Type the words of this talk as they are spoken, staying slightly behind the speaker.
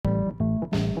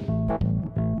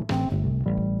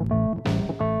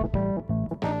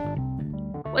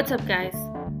What's up, guys?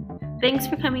 Thanks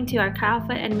for coming to our Chi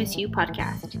Alpha and Miss You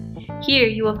podcast. Here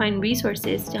you will find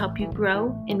resources to help you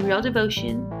grow in real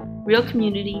devotion, real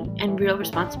community, and real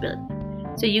responsibility,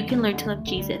 so you can learn to love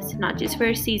Jesus, not just for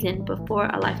a season, but for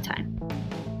a lifetime.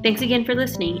 Thanks again for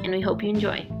listening, and we hope you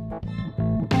enjoy.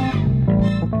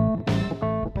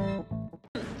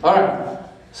 All right,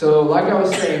 so like I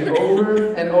was saying,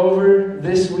 over and over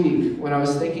this week, when I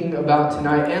was thinking about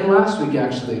tonight, and last week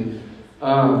actually,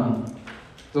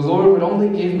 the Lord would only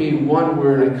give me one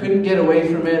word. I couldn't get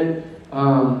away from it.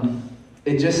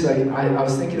 It just like, I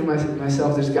was thinking to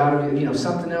myself, there's got to be,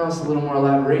 something else, a little more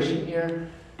elaboration here.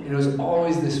 And it was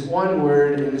always this one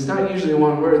word, and it's not usually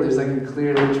one word. There's like a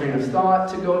clear train of thought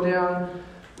to go down.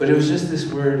 But it was just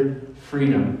this word,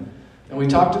 freedom. And we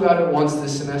talked about it once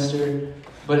this semester,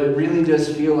 but it really does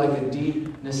feel like a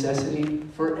deep necessity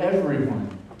for everyone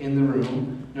in the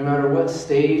room, no matter what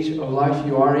stage of life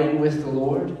you are in with the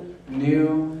Lord,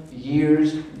 new,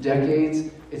 years,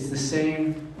 decades. It's the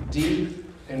same deep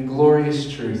and glorious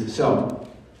truth. So,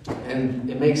 and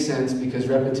it makes sense because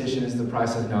repetition is the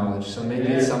price of knowledge. So maybe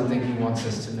it's something He wants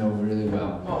us to know really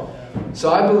well.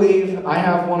 So I believe I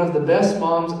have one of the best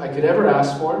moms I could ever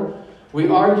ask for. We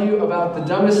argue about the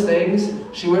dumbest things.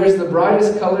 She wears the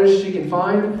brightest colors she can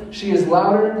find. She is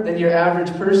louder than your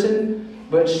average person,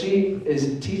 but she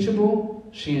is teachable.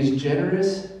 She is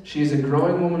generous. She is a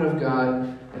growing woman of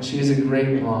God, and she is a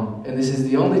great mom. And this is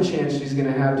the only chance she's going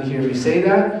to have to hear me say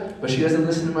that, but she doesn't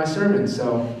listen to my sermons,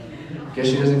 so I guess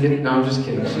she doesn't get it. No, I'm just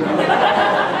kidding.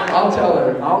 I'll tell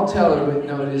her, but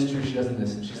no, it is true. She doesn't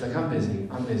listen. She's like, I'm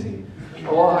busy.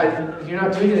 Well, if you're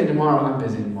not doing it tomorrow, I'm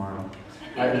busy tomorrow.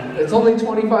 It's only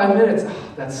 25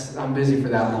 minutes. I'm busy for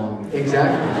that long.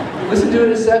 Exactly. Listen to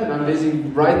it at 7. I'm busy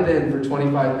right then for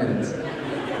 25 minutes.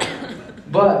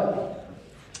 But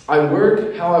I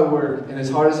work how I work and as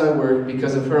hard as I work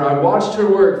because of her. I watched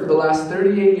her work for the last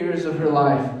 38 years of her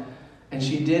life, and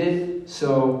she did it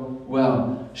so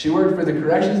well. She worked for the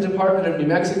Corrections Department of New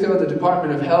Mexico, the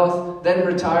Department of Health, then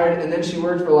retired, and then she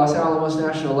worked for Los Alamos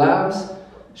National Labs.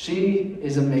 She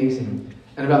is amazing.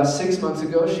 And about 6 months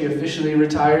ago, she officially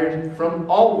retired from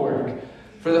all work.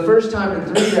 For the first time in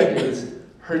 3 decades,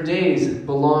 her days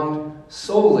belonged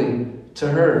solely to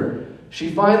her. She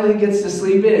finally gets to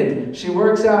sleep in. She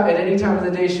works out at any time of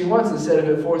the day she wants instead of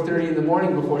at 4:30 in the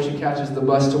morning before she catches the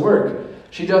bus to work.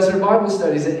 She does her Bible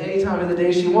studies at any time of the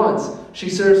day she wants. She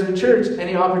serves in church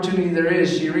any opportunity there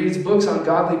is. She reads books on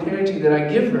godly parenting that I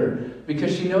give her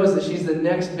because she knows that she's the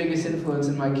next biggest influence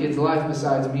in my kid's life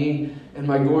besides me and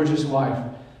my gorgeous wife.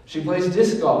 She plays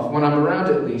disc golf when I'm around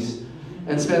at least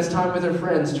and spends time with her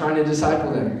friends trying to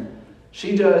disciple them.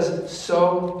 She does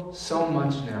so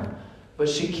much now. But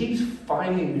she keeps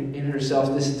finding in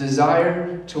herself this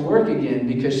desire to work again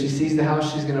because she sees the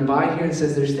house she's going to buy here and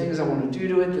says there's things I want to do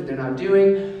to it that they're not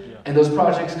doing. And those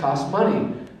projects cost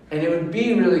money. And it would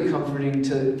be really comforting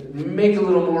to make a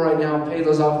little more right now, pay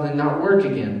those off, and then not work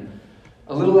again.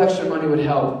 A little extra money would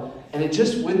help. And it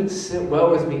just wouldn't sit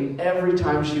well with me every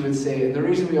time she would say it. And the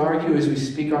reason we argue is we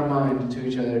speak our mind to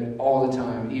each other all the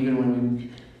time, even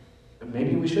when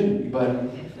maybe we shouldn't.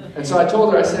 And so I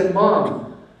told her, I said, Mom,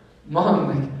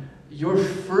 you're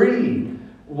free.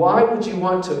 Why would you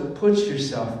want to put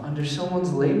yourself under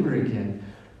someone's labor again?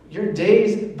 Your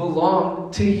days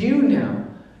belong to you now.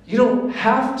 You don't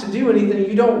have to do anything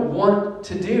you don't want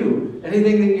to do,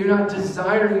 anything that you're not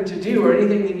desiring to do, or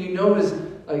anything that you know is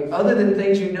other than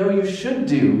things you know you should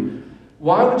do.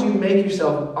 Why would you make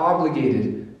yourself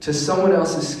obligated to someone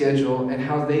else's schedule and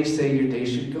how they say your day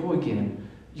should go again?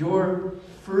 You're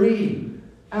free.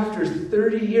 After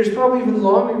 30 years, probably even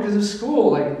longer because of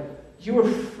school, you are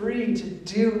free to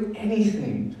do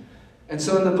anything. And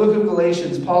so in the book of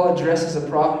Galatians, Paul addresses a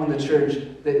problem in the church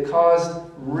that caused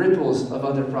ripples of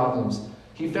other problems.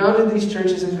 He founded these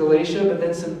churches in Galatia, but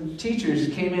then some teachers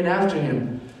came in after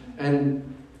him, and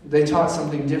they taught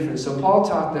something different. So Paul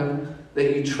taught them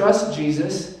that you trust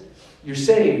Jesus, you're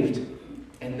saved,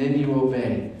 and then you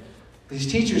obey. These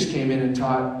teachers came in and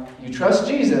taught, you trust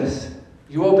Jesus,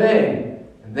 you obey,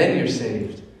 and then you're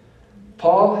saved.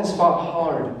 Paul has fought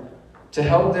hard to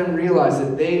help them realize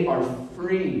that they are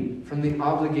free from the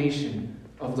obligation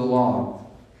of the law.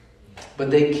 But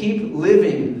they keep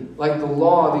living like the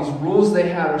law, these rules they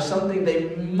have, are something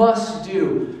they must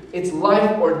do. It's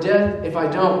life or death if I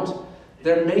don't.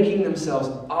 They're making themselves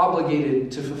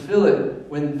obligated to fulfill it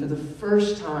when for the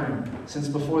first time since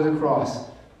before the cross,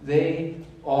 they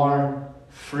are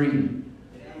free.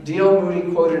 D.L.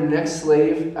 Moody quoted an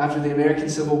ex-slave after the American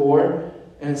Civil War,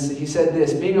 and he said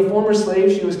this, being a former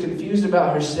slave, she was confused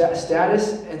about her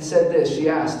status and said this. She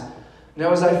asked, now,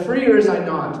 was I free or is I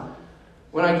not?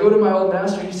 When I go to my old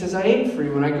master, he says I ain't free.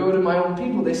 When I go to my own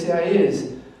people, they say I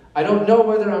is. I don't know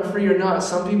whether I'm free or not.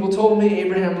 Some people told me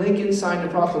Abraham Lincoln signed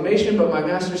a proclamation, but my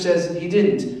master says he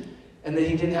didn't, and that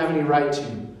he didn't have any right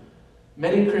to.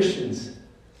 Many Christians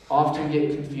often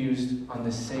get confused on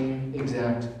the same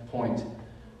exact point.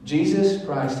 Jesus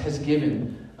Christ has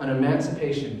given an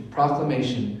emancipation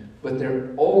proclamation, but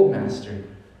their old master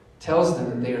tells them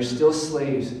that they are still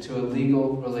slaves to a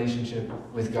legal relationship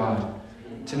with God.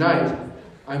 Tonight,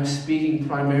 I'm speaking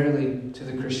primarily to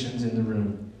the Christians in the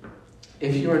room.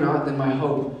 If you are not, then my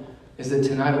hope is that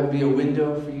tonight will be a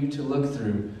window for you to look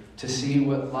through to see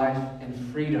what life and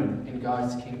freedom in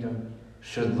God's kingdom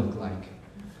should look like.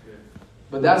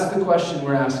 But that's the question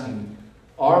we're asking.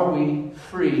 Are we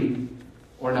free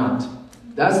or not?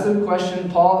 That's the question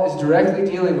Paul is directly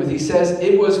dealing with. He says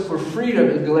it was for freedom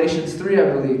in Galatians 3,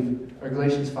 I believe, or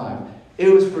Galatians 5. It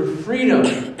was for freedom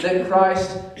that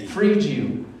Christ freed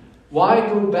you. Why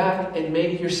go back and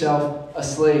make yourself a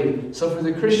slave? So for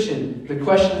the Christian, the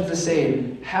question is the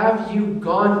same. Have you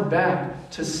gone back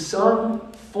to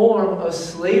some form of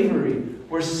slavery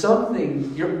where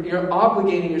something, you're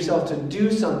obligating yourself to do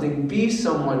something, be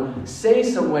someone, say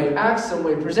some way, act some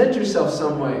way, present yourself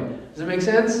some way? Does it make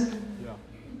sense? Yeah.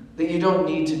 That you don't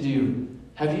need to do.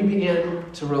 Have you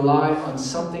begun to rely on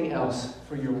something else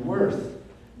for your worth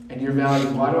and your value?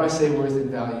 Why do I say worth and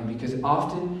value? Because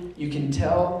often you can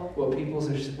tell what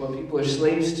people are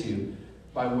slaves to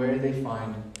by where they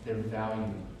find their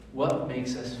value. What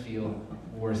makes us feel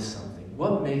worth something?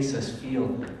 What makes us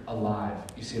feel alive?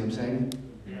 You see what I'm saying?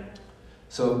 Yeah.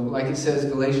 So, like it says,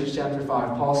 Galatians chapter 5,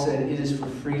 Paul said, it is for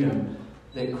freedom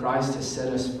that Christ has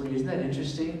set us free. Isn't that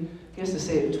interesting? He has to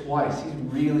say it twice. He's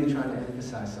really trying to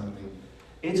emphasize something.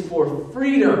 It's for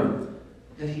freedom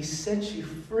that he sets you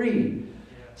free.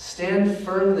 Stand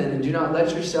firm then, and do not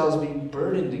let yourselves be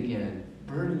burdened again.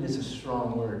 Burden is a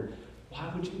strong word. Why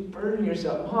would you burden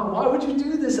yourself? Mom, why would you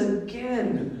do this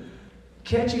again?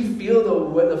 Can't you feel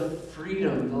the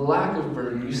freedom, the lack of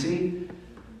burden, you see,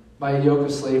 by a yoke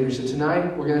of slavery? So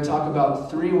tonight, we're going to talk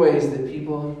about 3 ways that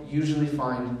people usually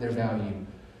find their value.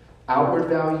 Outward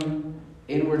value,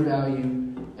 inward value,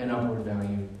 and upward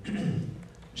value.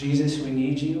 Jesus, we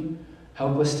need you.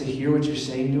 Help us to hear what you're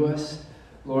saying to us.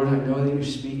 Lord, I know that you're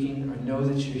speaking. I know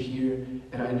that you're here.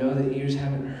 And I know that ears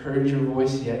haven't heard your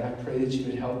voice yet. I pray that you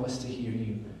would help us to hear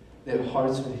you. That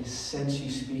hearts would sense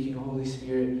you speaking, Holy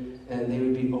Spirit, and they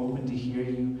would be open to hear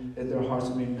you. That their hearts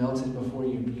would be melted before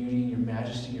your beauty, your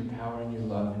majesty, your power, and your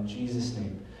love. In Jesus'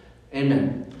 name,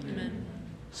 amen. Amen.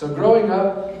 So growing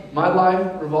up, my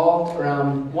life revolved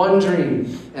around one dream,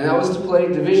 and that was to play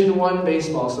Division I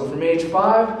baseball. So from age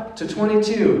 5 to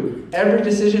 22, every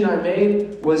decision I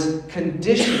made was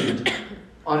conditioned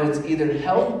on its either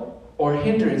help or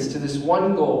hindrance to this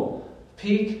one goal,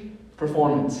 peak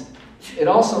performance. It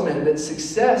also meant that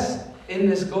success in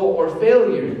this goal or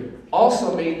failure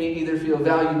also made me either feel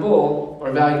valuable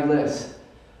or valueless.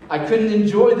 I couldn't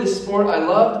enjoy this sport I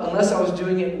loved unless I was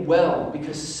doing it well,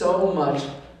 because so much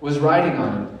was riding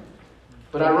on it.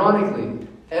 But ironically,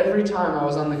 every time I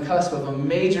was on the cusp of a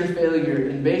major failure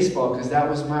in baseball, because that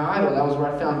was my idol, that was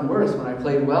where I found worth. When I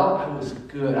played well, I was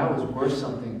good, I was worth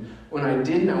something. When I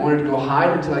didn't, I wanted to go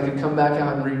hide until I could come back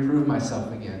out and reprove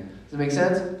myself again. Does it make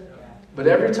sense? Yeah. But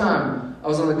every time I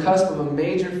was on the cusp of a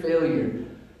major failure,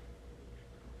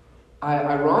 I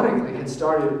ironically had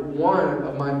started one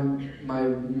of my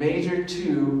major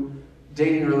 2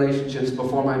 dating relationships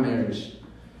before my marriage.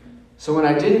 So when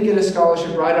I didn't get a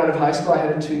scholarship right out of high school, I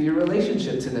had a 2-year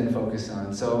relationship to then focus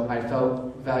on. So I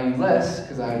felt valueless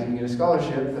because I didn't get a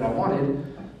scholarship that I wanted.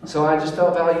 So I just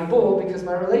felt valuable because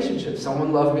my relationship.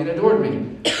 Someone loved me and adored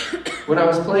me. When I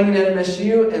was playing at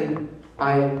MSU and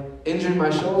I injured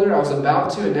my shoulder, I was about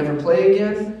to and never play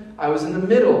again, I was in the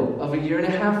middle of a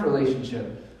 1.5-year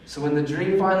relationship. So when the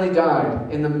dream finally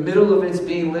died, in the middle of its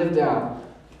being lived out,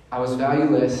 I was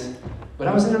valueless. But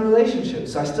I was in a relationship,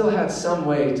 so I still had some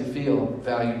way to feel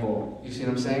valuable. You see what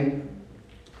I'm saying?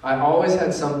 I always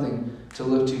had something to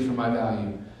look to for my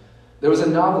value. There was a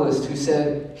novelist who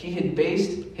said he had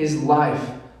based his life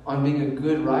on being a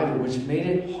good writer, which made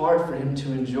it hard for him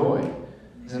to enjoy.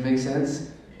 Does that make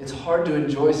sense? It's hard to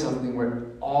enjoy something where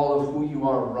all of who you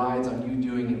are rides on you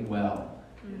doing it well.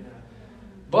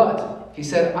 But he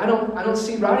said, I don't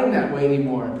see writing that way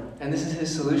anymore. And this is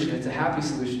his solution. It's a happy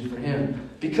solution for him.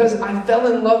 Because I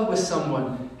fell in love with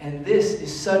someone, and this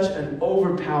is such an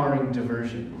overpowering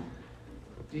diversion.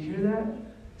 Do you hear that?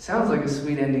 Sounds like a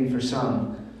sweet ending for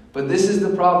some. But this is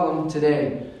the problem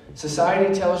today.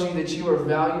 Society tells you that you are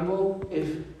valuable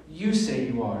if you say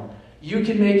you are. You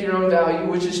can make your own value,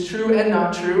 which is true and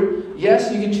not true.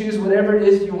 Yes, you can choose whatever it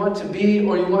is you want to be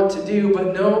or you want to do,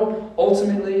 but no,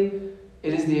 ultimately,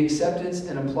 it is the acceptance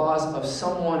and applause of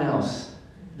someone else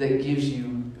that gives you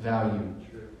value.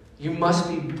 You must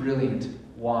be brilliant.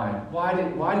 Why?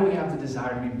 Why do we have the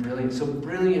desire to be brilliant? So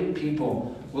brilliant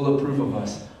people will approve of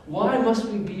us. Why must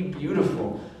we be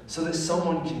beautiful? So that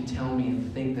someone can tell me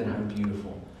and think that I'm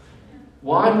beautiful.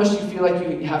 Why must you feel like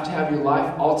you have to have your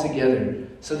life all together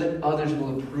so that others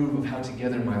will approve of how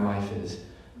together my life is?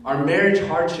 Our marriage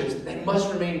hardships, they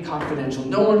must remain confidential.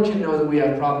 No one can know that we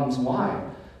have problems. Why?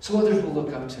 So others will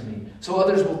look up to me. So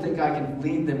others will think I can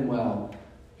lead them well.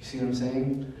 You see what I'm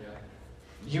saying?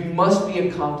 You must be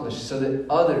accomplished so that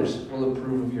others will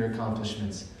approve of your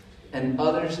accomplishments. And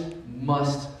others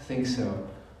must think so,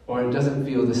 or it doesn't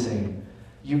feel the same.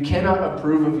 You cannot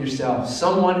approve of yourself.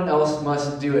 Someone else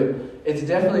must do it. It's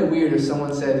definitely weird if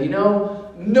someone said, no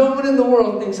one in the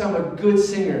world thinks I'm a good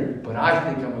singer, but I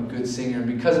think I'm a good singer. And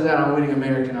because of that, I'm winning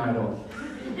American Idol.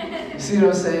 You see what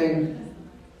I'm saying?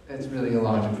 It's really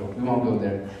illogical. We won't go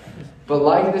there. But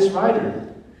like this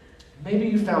writer, maybe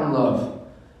you found love.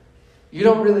 You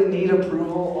don't really need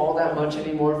approval all that much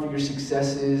anymore for your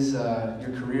successes,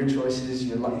 your career choices,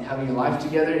 having your life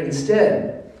together.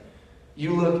 Instead,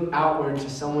 you look outward to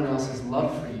someone else's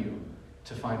love for you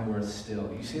to find worth still.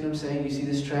 You see what I'm saying? You see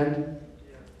this trend?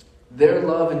 Their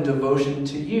love and devotion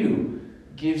to you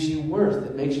gives you worth.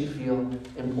 It makes you feel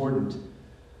important.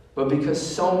 But because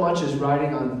so much is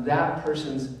riding on that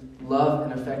person's love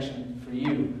and affection for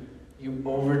you, you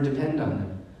over-depend on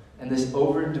them. And this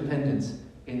over-dependence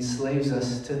enslaves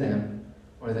us to them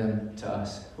or them to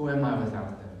us. Who am I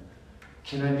without them?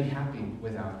 Can I be happy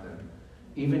without them?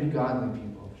 Even godly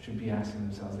people should be asking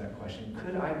themselves that question.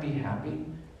 Could I be happy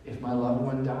if my loved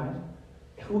one died?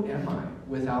 Who am I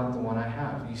without the one I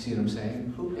have? You see what I'm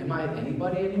saying? Am I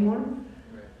anybody anymore?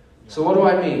 So what do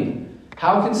I mean?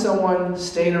 How can someone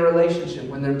stay in a relationship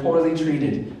when they're poorly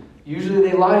treated? Usually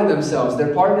they lie to themselves.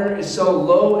 Their partner is so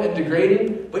low and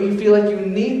degrading, but you feel like you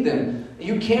need them.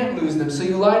 You can't lose them, so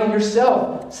you lie to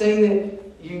yourself, saying that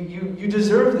you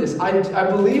deserve this. I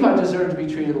believe I deserve to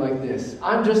be treated like this.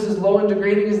 I'm just as low and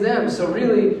degrading as them, so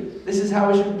really, this is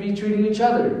how we should be treating each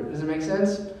other. Does it make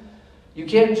sense? You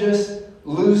can't just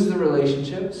lose the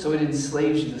relationship, so it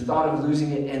enslaves you. The thought of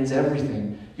losing it ends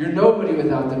everything. You're nobody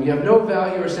without them. You have no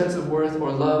value or sense of worth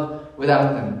or love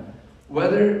without them.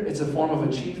 Whether it's a form of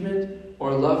achievement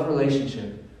or a love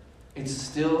relationship, it's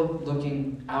still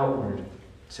looking outward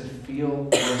to feel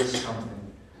worth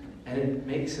something. And it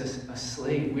makes us a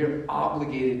slave. We're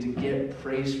obligated to get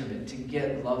praise from it, to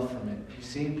get love from it. You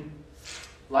see?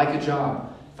 Like a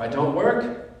job. If I don't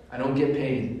work, I don't get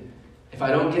paid. If I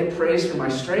don't get praise for my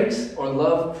strengths or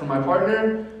love from my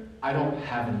partner, I don't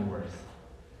have any worth.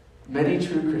 Many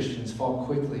true Christians fall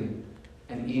quickly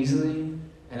and easily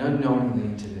and unknowingly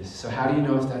into this. So how do you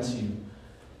know if that's you?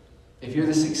 If you're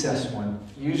the success one,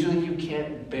 usually you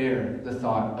can't bear the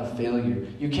thought of failure.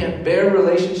 You can't bear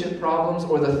relationship problems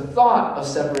or the thought of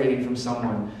separating from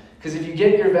someone. Because if you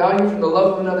get your value from the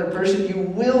love of another person, you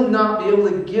will not be able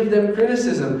to give them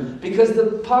criticism. Because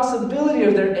the possibility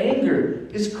of their anger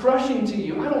is crushing to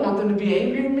you. I don't want them to be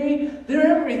angry at me.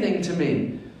 They're everything to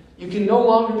me. You can no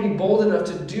longer be bold enough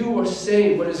to do or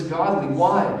say what is godly.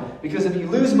 Why? Because if you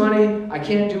lose money, I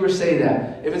can't do or say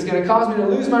that. If it's going to cause me to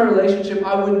lose my relationship,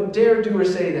 I wouldn't dare do or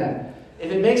say that.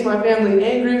 If it makes my family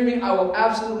angry at me, I will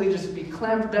absolutely just be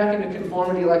clamped back into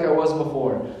conformity like I was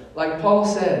before. Like Paul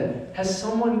said, has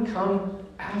someone come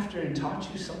after and taught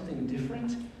you something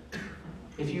different?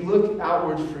 If you look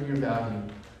outward for your value,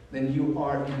 then you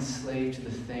are enslaved to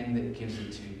the thing that gives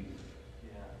it to you.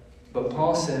 But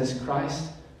Paul says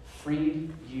Christ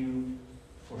freed you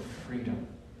for freedom.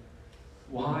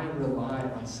 Why rely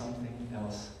on something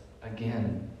else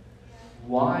again?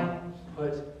 Why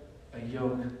put a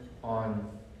yoke on?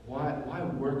 Why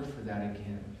work for that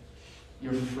again?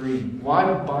 You're free.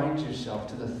 Why bind yourself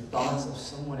to the thoughts of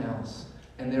someone else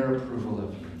and their approval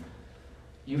of you?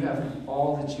 You have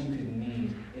all that you could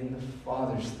need in the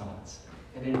Father's thoughts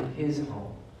and in His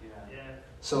home.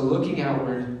 So looking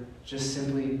outward just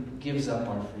simply gives up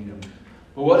our freedom.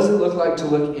 But what does it look like to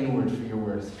look inward for your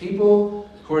worth? People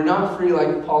who are not free,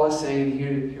 like Paul is saying,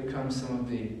 here comes some of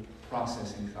the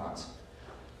processing thoughts.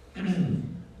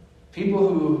 People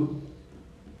who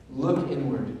look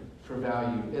inward for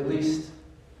value, at least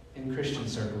in Christian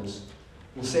circles,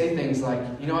 will say things like,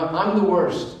 you know what, I'm the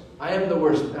worst. I am the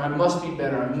worst, and I must be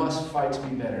better. I must fight to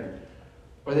be better.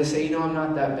 Or they say, you know, I'm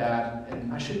not that bad,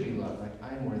 and I should be loved. Like,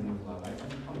 I am worthy of love.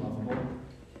 I'm lovable.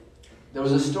 There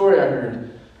was a story I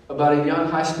heard about a young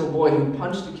high school boy who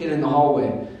punched a kid in the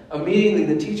hallway. Immediately,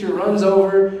 the teacher runs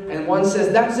over and one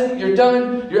says, "That's it, you're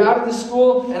done, you're out of the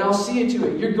school, and I'll see you to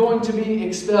it. You're going to be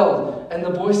expelled." And the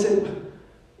boy said,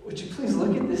 "Would you please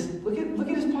look at this? Look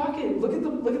at his pocket. Look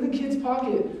at the kid's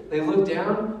pocket." They look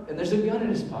down, and there's a gun in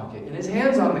his pocket, and his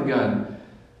hand's on the gun.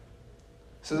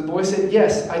 So the boy said,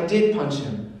 "Yes, I did punch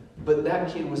him, but that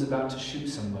kid was about to shoot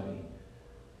somebody."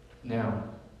 Now,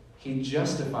 he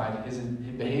justified his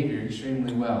behavior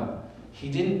extremely well. He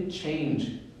didn't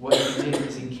change what he did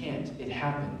because he can't. It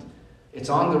happened. It's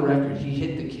on the record. He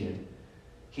hit the kid.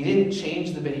 He didn't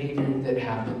change the behavior that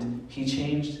happened. He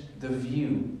changed the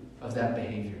view of that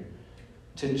behavior.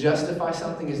 To justify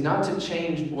something is not to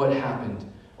change what happened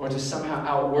or to somehow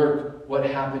outwork what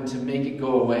happened to make it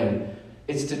go away.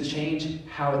 It's to change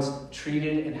how it's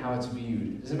treated and how it's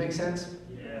viewed. Does it make sense?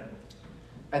 Yeah.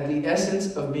 At the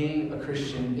essence of being a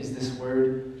Christian is this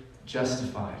word,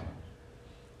 justified.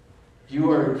 You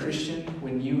are a Christian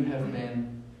when you have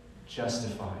been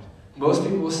justified. Most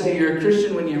people will say you're a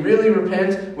Christian when you really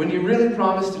repent, when you really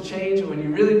promise to change, and when you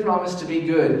really promise to be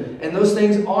good. And those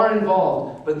things are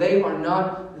involved, but they are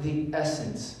not the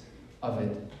essence of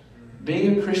it.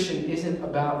 Being a Christian isn't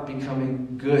about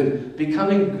becoming good.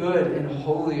 Becoming good and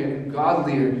holier and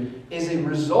godlier is a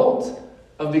result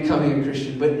of becoming a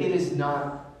Christian, but it is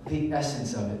not the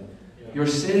essence of it. Your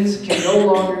sins can no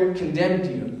longer condemn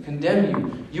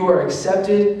you. You are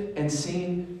accepted and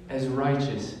seen as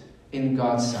righteous in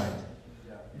God's sight.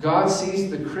 God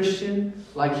sees the Christian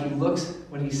like he looks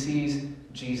when he sees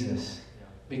Jesus.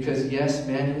 Because yes,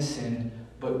 man has sinned,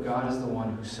 but God is the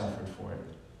one who suffered for it.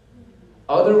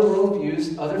 Other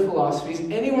worldviews, other philosophies,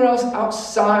 anywhere else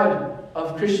outside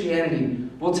of Christianity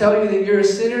will tell you that you're a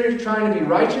sinner trying to be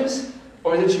righteous,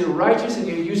 or that you're righteous and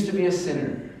you used to be a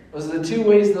sinner. Those are the two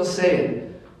ways they'll say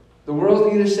it. The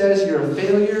world either says you're a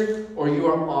failure or you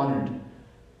are honored.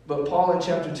 But Paul in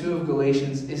chapter 2 of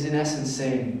Galatians is in essence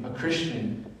saying a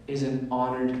Christian is an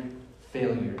honored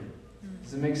failure.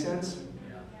 Does it make sense?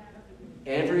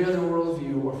 Every other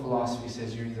worldview or philosophy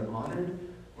says you're either honored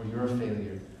or you're a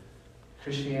failure.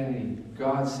 Christianity,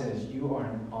 God says you are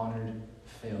an honored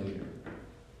failure,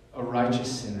 a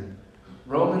righteous sinner.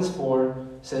 Romans 4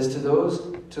 says to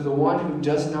the one who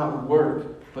does not work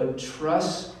but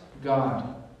trusts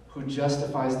God, who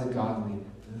justifies the godly,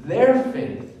 their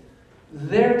faith,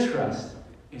 their trust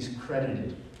is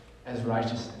credited as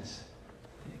righteousness.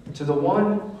 To the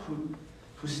one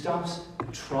who stops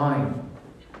trying,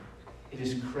 it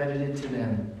is credited to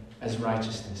them as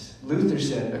righteousness. Luther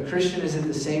said, a Christian is at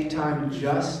the same time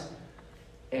just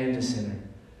and a sinner.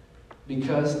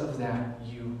 Because of that,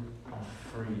 you are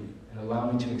free. And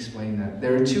allow me to explain that.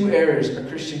 There are two errors a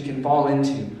Christian can fall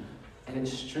into, and it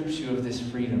strips you of this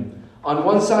freedom. On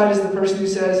one side is the person who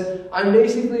says, I'm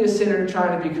basically a sinner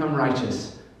trying to become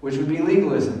righteous, which would be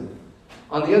legalism.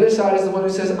 On the other side is the one who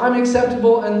says, I'm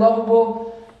acceptable and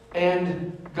lovable,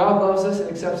 and God loves us and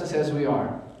accepts us as we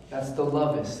are. That's the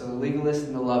lovist, so the legalist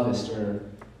and the lovist, or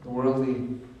the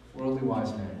worldly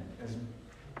wise man, as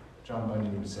John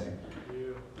Bunyan would say.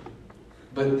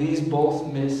 But these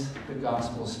both miss the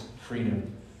gospel's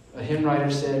freedom. A hymn writer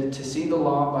said, to see the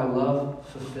law by love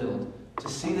fulfilled. To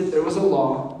see that there was a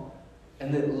law,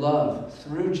 and that love,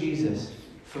 through Jesus,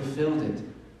 fulfilled it,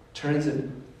 turns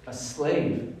a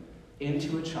slave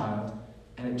into a child,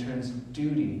 and it turns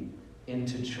duty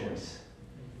into choice.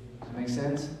 Does that make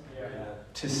sense? Yeah.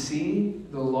 To see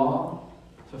the law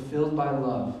fulfilled by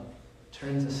love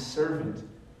turns a servant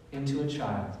into a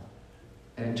child,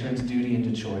 and it turns duty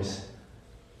into choice.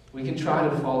 We can try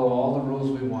to follow all the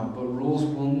rules we want, but rules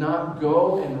will not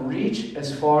go and reach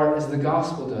as far as the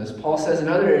gospel does. Paul says in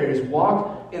other areas,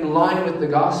 walk in line with the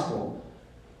gospel.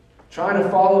 Trying to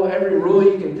follow every rule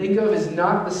you can think of is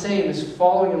not the same as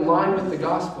following in line with the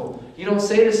gospel. You don't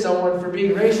say to someone for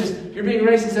being racist, you're being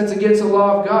racist, that's against the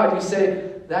law of God. You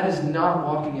say, that is not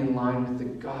walking in line with the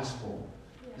gospel.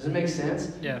 Does it make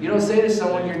sense? Yeah. You don't say to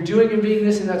someone, you're doing and being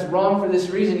this and that's wrong for this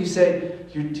reason. You say,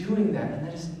 you're doing that and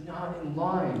that is not in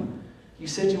line. You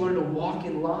said you wanted to walk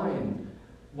in line.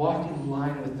 Walk in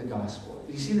line with the gospel.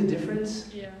 Do you see the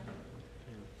difference? Yeah.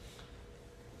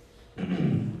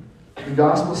 The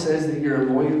gospel says that you're a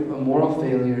moral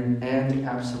failure and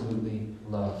absolutely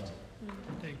loved.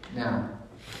 Now,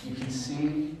 you can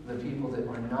see the people that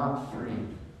are not free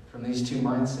from these two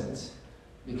mindsets.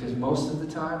 Because most of the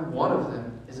time, one of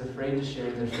them is afraid to share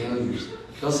their failures.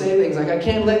 They'll say things like, I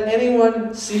can't let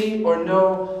anyone see or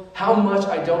know how much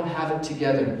I don't have it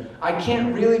together. I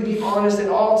can't really be honest at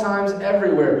all times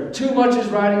everywhere. Too much is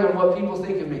riding on what people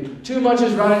think of me. Too much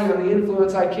is riding on the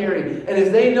influence I carry. And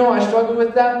if they know I struggle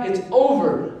with that, it's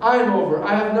over. I'm over.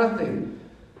 I have nothing.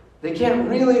 They can't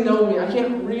really know me. I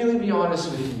can't really be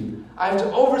honest with you. I have to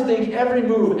overthink every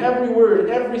move, every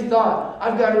word, every thought.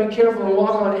 I've got to be careful and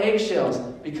walk on eggshells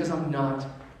because I'm not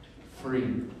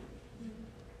free.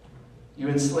 You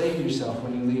enslave yourself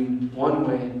when you lean one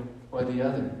way or the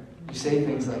other. You say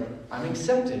things like, I'm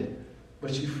accepted,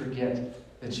 but you forget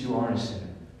that you are a sinner.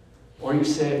 Or you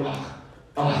say,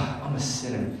 I'm a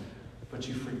sinner, but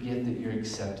you forget that you're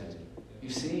accepted. You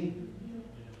see?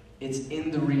 It's in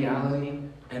the reality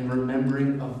and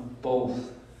remembering of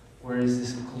both where is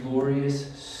this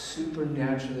glorious,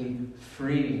 supernaturally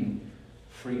freeing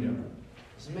freedom.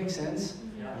 Does it make sense?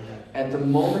 Yeah. At the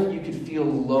moment you could feel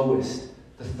lowest,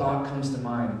 the thought comes to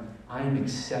mind, I am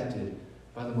accepted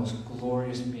by the most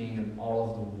glorious being in all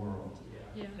of the world.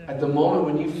 Yeah. At the moment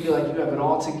when you feel like you have it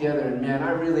all together and man,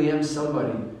 I really am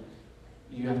somebody,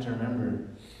 you have to remember,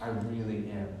 I really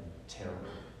am terrible.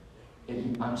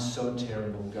 I'm so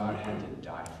terrible, God had to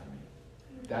die for me.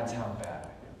 That's how bad I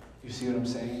am. You see what I'm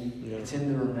saying? Yeah. It's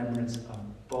in the remembrance of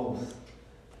both.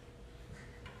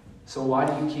 So why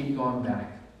do you keep going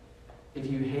back? If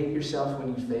you hate yourself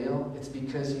when you fail, it's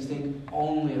because you think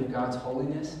only of God's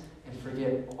holiness and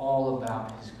forget all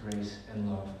about His grace and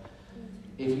love.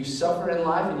 If you suffer in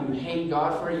life and you hate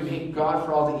God for it, you hate God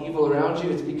for all the evil around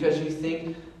you, it's because you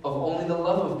think of only the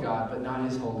love of God, but not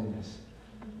His holiness.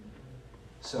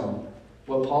 So,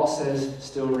 what Paul says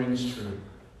still rings true.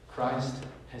 Christ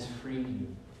has freed you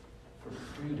for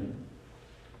freedom.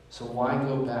 So why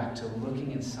go back to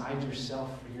looking inside yourself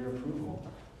for your approval?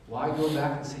 Why go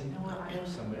back and say, you know what, I am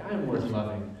somebody, I am worth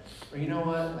loving. Or you know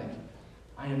what, like,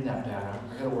 I am that bad.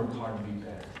 I gotta work hard to be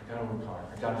better. I gotta work hard.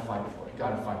 I gotta fight for it. I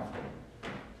gotta fight for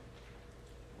it.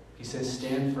 He says,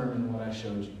 stand firm in what I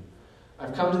showed you.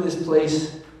 I've come to this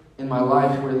place in my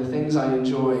life where the things I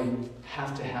enjoy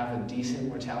have to have a decent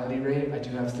mortality rate. I do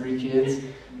have 3 kids,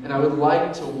 and I would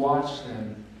like to watch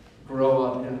them grow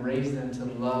up and raise them to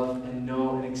love and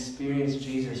know and experience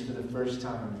Jesus for the first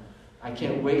time. I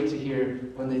can't wait to hear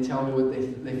when they tell me what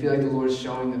they feel like the Lord's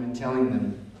showing them and telling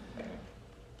them.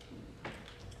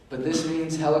 But this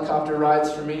means helicopter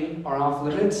rides for me are off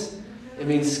limits. It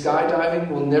means skydiving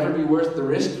will never be worth the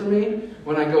risk for me.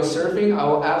 When I go surfing, I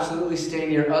will absolutely stay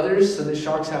near others so that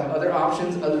sharks have other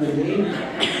options other than me.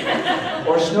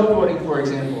 Or snowboarding, for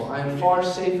example. I am far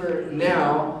safer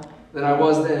now than I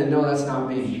was then, and no, that's not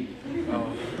me.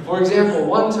 For example,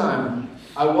 one time,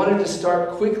 I wanted to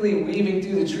start quickly weaving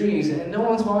through the trees, and no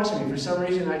one's watching me. For some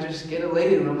reason, I just get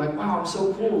elated, and I'm like, wow, I'm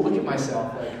so cool, look at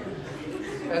myself.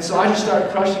 And so I just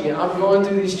start crushing it. I'm going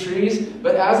through these trees,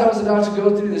 but as I was about to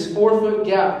go through this 4-foot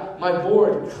gap, my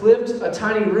board clipped a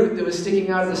tiny root that was sticking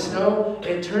out of the snow.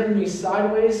 It turned me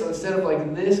sideways, so instead of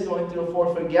like this going through a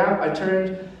 4-foot gap, I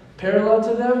turned parallel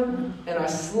to them, and I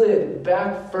slid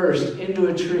back first into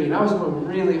a tree, and I was going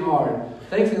really hard.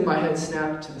 Thankfully, my head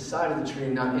snapped to the side of the tree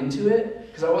and not into it,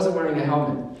 because I wasn't wearing a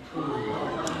helmet.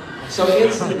 So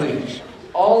instantly,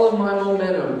 all of my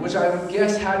momentum, which I would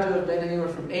guess had to have been anywhere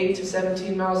from 8 to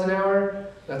 17 miles an hour,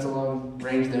 that's a long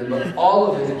range there, but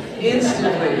all of it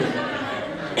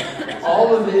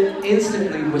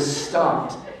instantly was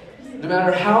stopped. No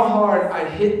matter how hard I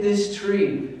hit this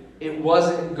tree, it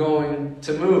wasn't going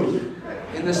to move.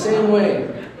 In the same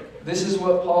way, this is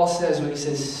what Paul says when he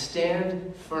says,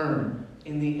 stand firm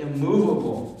in the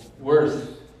immovable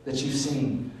worth that you've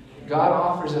seen. God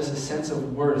offers us a sense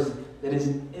of worth that is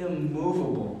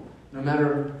immovable, no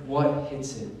matter what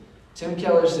hits it. Tim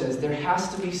Keller says, there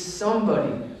has to be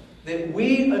somebody that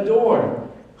we adore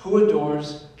who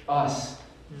adores us.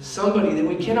 Somebody that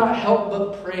we cannot help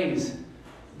but praise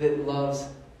that loves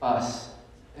us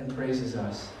and praises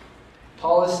us.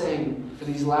 Paul is saying, for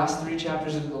these last 3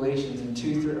 chapters of Galatians, in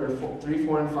 3,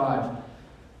 4, and 5,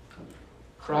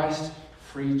 Christ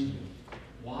freed you.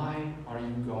 Why are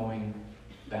you going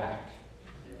back?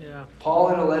 Yeah. Paul,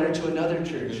 in a letter to another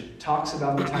church, talks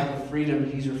about the type of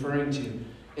freedom he's referring to.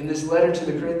 In this letter to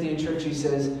the Corinthian church, he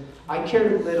says, I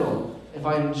care little if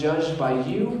I am judged by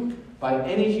you, by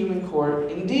any human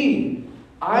court. Indeed,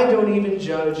 I don't even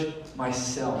judge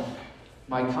myself.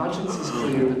 My conscience is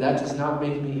clear, but that does not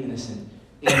make me innocent.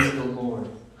 It is the Lord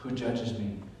who judges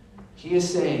me. He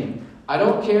is saying, I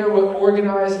don't care what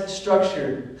organized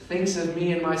structure thinks of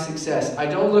me and my success. I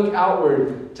don't look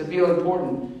outward to feel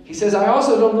important. He says, I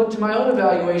also don't look to my own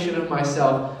evaluation of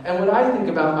myself and what I think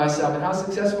about myself and how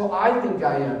successful I think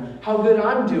I am, how good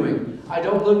I'm doing. I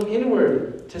don't look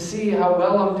inward to see how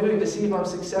well I'm doing, to see if I'm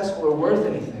successful or worth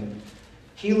anything.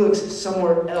 He looks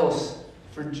somewhere else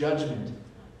for judgment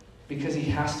because he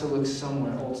has to look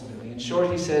somewhere ultimately. In short,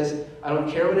 he says, I don't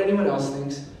care what anyone else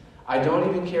thinks. I don't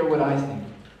even care what I think.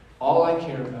 All I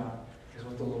care about is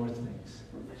what the Lord thinks.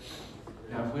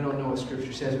 Now, if we don't know what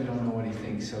Scripture says, we don't know what he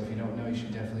thinks. So if you don't know, you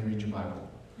should definitely read your Bible.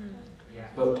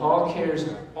 But Paul cares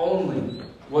only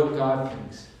what God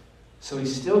thinks. So he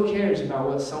still cares about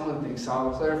what someone thinks. So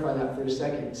I'll clarify that for a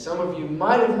second. Some of you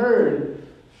might have heard,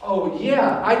 oh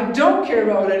yeah, I don't care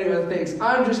about what anyone thinks.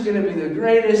 I'm just going to be the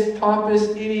greatest pompous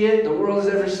idiot the world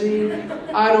has ever seen.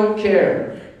 I don't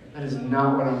care. That is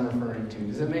not what I'm referring to.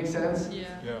 Does that make sense?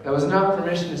 Yeah. That was not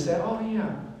permission to say, oh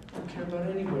yeah, I don't care about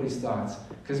anybody's thoughts.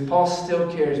 Because Paul still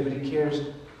cares, but he cares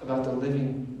about the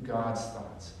living God's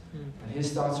thoughts. And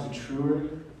his thoughts are truer,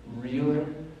 realer,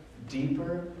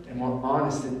 deeper, and more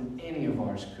honest than any of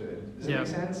ours could. Does that make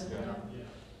sense? Yeah.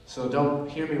 So don't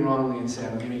hear me wrongly and say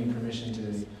I'm giving you permission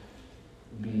to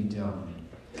be dumb.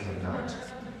 Because I'm not.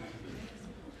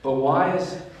 But why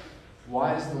is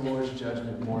the Lord's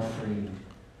judgment more free?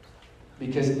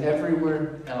 Because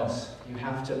everywhere else you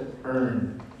have to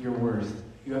earn your worth.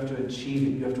 You have to achieve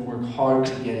it. You have to work hard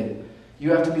to get it. You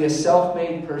have to be a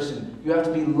self-made person. You have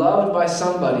to be loved by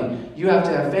somebody. You have to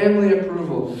have family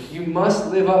approval. You must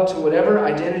live up to whatever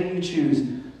identity you choose.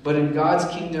 But in God's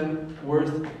kingdom,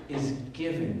 worth is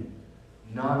given,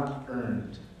 not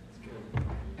earned.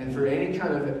 And for any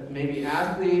kind of maybe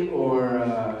athlete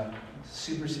or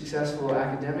super successful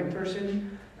academic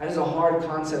person, that is a hard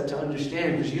concept to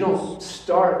understand because you don't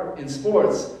start in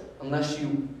sports unless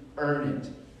you earn it.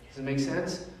 Does it make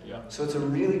sense? Yeah. So it's a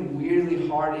really weirdly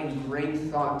hard,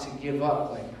 ingrained thought to give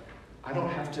up. Like, I don't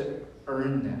have to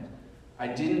earn that. I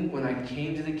didn't when I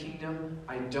came to the kingdom.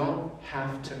 I don't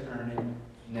have to earn it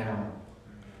now.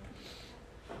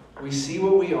 We see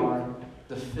what we are,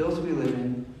 the filth we live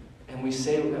in, and we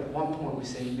say, at one point, we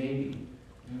say,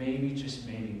 maybe, just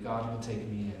maybe, God will take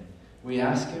me in. We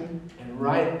ask him, and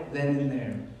right then and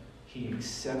there, he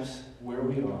accepts where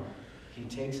we are. He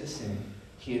takes us in.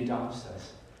 He adopts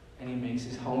us. And he makes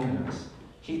his home in us.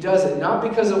 He does it not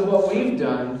because of what we've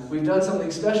done something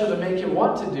special to make him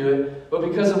want to do it, but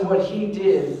because of what he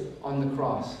did on the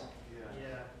cross.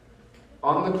 Yeah.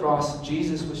 On the cross,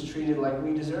 Jesus was treated like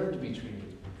we deserve to be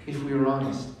treated, if we were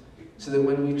honest. So that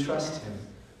when we trust him,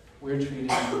 we're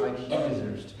treated like he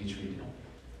deserves to be treated.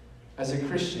 As a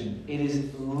Christian, it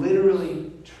is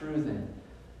literally true then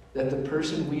that the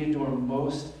person we adore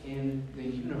most in the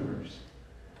universe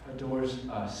adores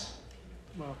us.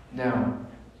 Wow. Now,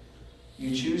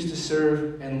 you choose to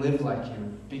serve and live like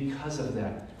him because of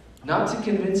that. Not to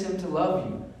convince him to love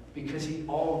you, because he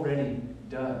already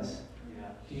does. Yeah.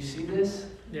 Do you see this?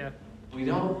 Yeah. We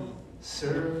don't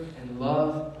serve and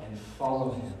love and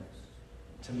follow him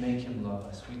to make him love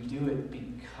us. We do it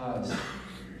because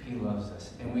he loves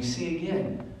us. And we see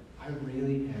again, I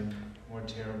really am more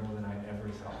terrible than I ever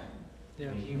thought. Yeah.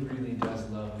 And he really does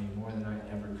love me more than I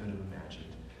ever could have imagined.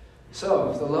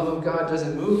 So, if the love of God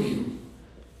doesn't move you,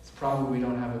 it's probably we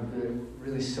don't have a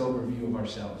really sober view of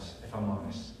ourselves, if I'm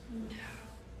honest.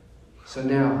 So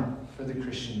now, for the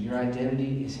Christian, your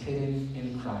identity is hidden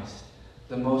in Christ,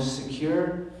 the most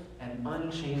secure and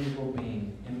unchangeable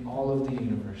being in all of the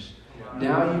universe.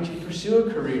 Now you can pursue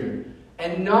a career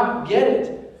and not get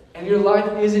it, and your life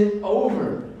isn't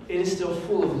over. It is still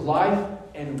full of life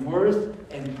and worth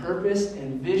and purpose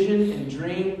and vision and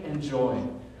dream and joy.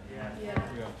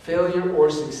 Failure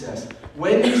or success.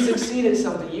 When you succeed at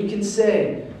something, you can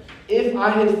say, if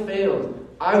I had failed,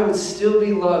 I would still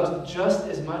be loved just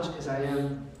as much as I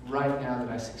am right now that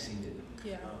I succeeded.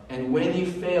 Yeah. And when you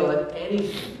fail at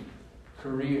anything,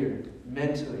 career,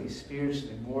 mentally,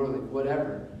 spiritually, morally,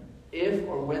 whatever, if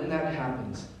or when that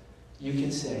happens, you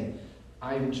can say,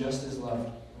 I am just as loved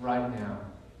right now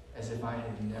as if I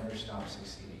had never stopped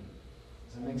succeeding.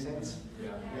 Does that make sense?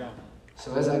 Yeah.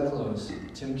 So as I close,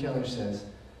 Tim Keller says,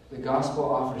 the gospel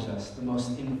offers us the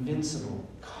most invincible,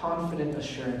 confident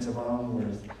assurance of our own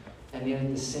worth, and yet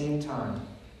at the same time,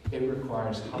 it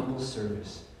requires humble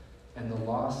service and the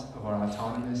loss of our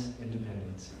autonomous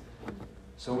independence.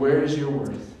 So where is your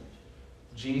worth?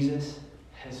 Jesus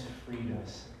has freed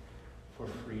us for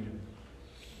freedom.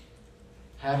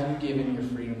 Have you given your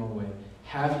freedom away?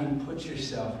 Have you put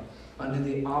yourself under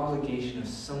the obligation of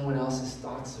someone else's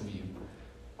thoughts of you,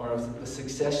 or of the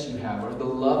success you have, or the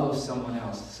love of someone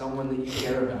else, someone that you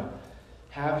care about?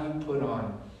 Have you put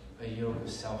on a yoke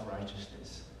of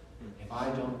self-righteousness? If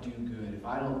I don't do good, if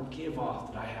I don't give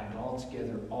off that I have it all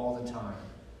together all the time,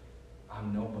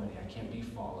 I'm nobody. I can't be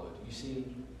followed. You see,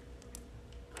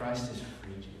 Christ has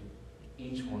freed you,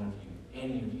 each one of you,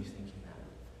 any of you thinking that.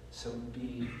 So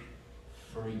be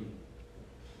free.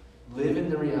 Live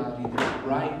in the reality that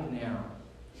right now,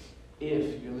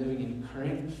 if you're living in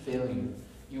current failure,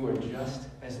 you are just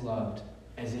as loved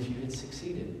as if you had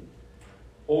succeeded.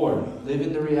 Or live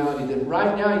in the reality that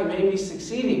right now you may be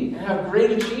succeeding and have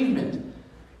great achievement,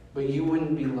 but you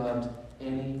wouldn't be loved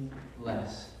any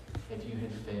less if you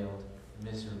had failed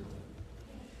miserably.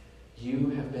 You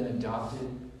have been adopted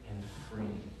and free.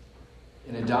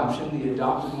 In adoption, the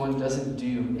adopted one doesn't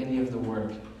do any of the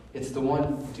work. It's the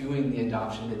one doing the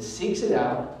adoption that seeks it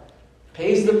out,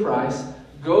 pays the price,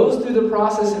 goes through the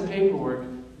process and paperwork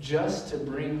just to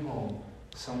bring home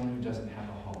someone who doesn't have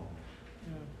a home.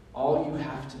 All you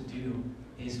have to do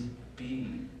is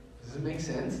be. Does it make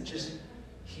sense? Just,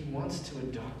 he wants to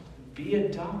adopt. Be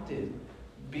adopted.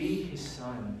 Be his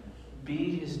son.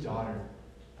 Be his daughter.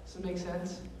 Does it make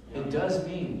sense? It does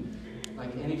mean,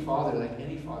 like any father,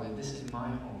 this is my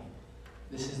home.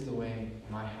 This is the way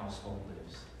my household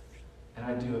lives. And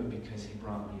I do it because he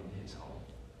brought me into his home.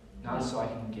 Not so I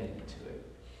can get into it.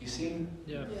 You see?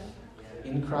 Yeah.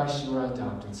 In Christ you are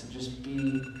adopted, so just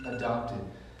be adopted.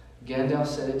 Gandalf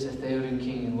said it to Theoden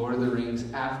King in Lord of the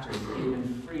Rings after he had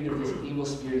been freed of this evil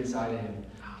spirit inside of him.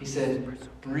 He said,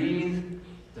 breathe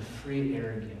the free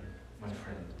air again, my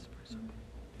friend.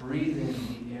 Breathe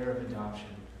in the air of adoption.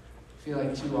 I feel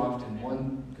like too often,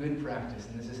 one good practice,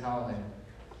 and this is how I'll end.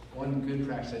 One good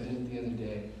practice, I did it the other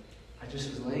day. I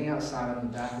just was laying outside on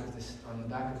the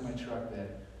back of my truck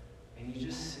bed, and you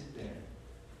just sit there,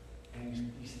 and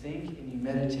you think and you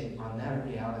meditate on that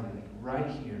reality, like right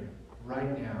here,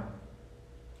 right now.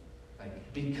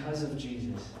 Like, because of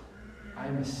Jesus, I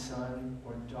am a son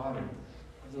or daughter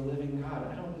of the living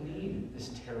God. I don't need this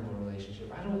terrible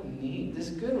relationship. I don't need this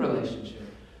good relationship.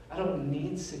 I don't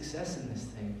need success in this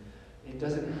thing. It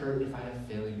doesn't hurt if I have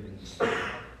failure in this thing.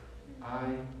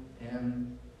 I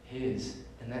am his.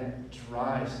 And that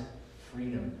drives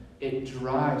freedom. It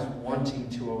drives wanting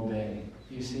to obey.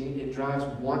 You see? It drives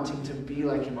wanting to be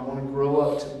like him. I want to grow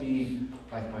up to be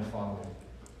like my Father.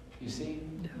 You see?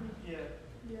 Yeah.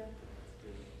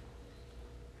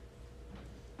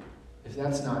 If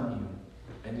that's not you,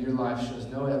 and your life shows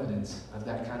no evidence of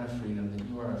that kind of freedom, then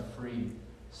you are a free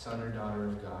son or daughter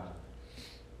of God.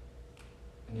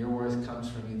 And your worth comes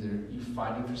from either you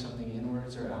fighting for something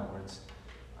inwards or outwards.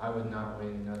 I would not wait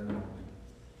another moment.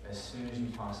 As soon as you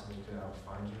possibly could, I would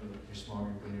find you, your small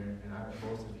group leader, and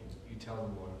both of you tell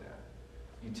the Lord that.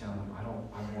 You tell him,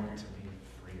 I want to be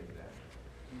free of that.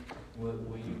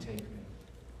 Will you take me?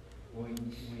 Will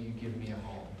you give me a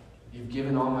home? You've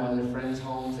given all my other friends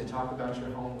homes. They talk about your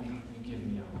home. Will you give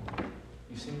me a home?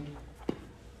 You see?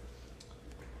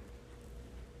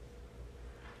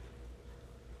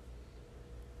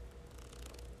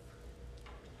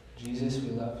 Jesus,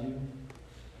 we love you.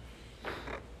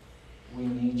 We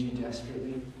need you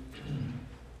desperately.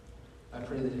 I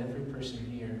pray that every person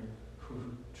here who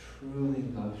truly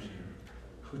loves you,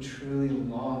 who truly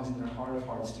longs in their heart of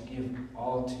hearts to give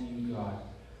all to you, God,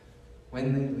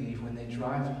 when they leave, when they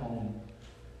drive home,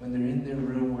 when they're in their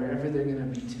room, wherever they're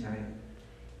going to be tonight,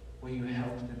 will you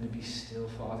help them to be still,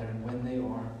 Father? And when they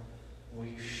are, will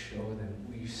you show them,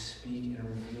 will you speak and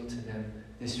reveal to them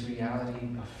this reality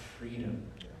of freedom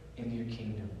in your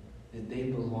kingdom, that they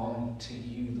belong to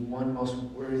you, the one most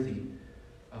worthy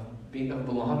of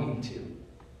belonging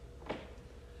to.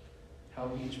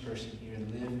 Help each person here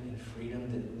live in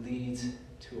freedom that leads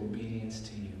to obedience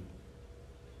to you.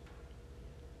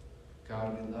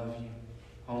 God, we love you.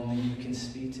 Only you can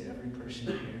speak to every person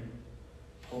here.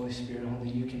 Holy Spirit, only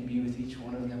you can be with each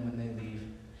one of them when they leave.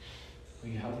 Will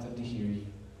you help them to hear you?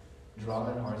 Draw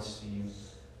their hearts to you.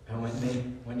 And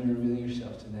when you reveal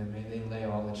yourself to them, may they lay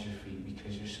all at your feet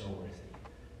because you're so worthy.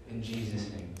 In Jesus'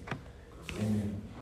 name, amen.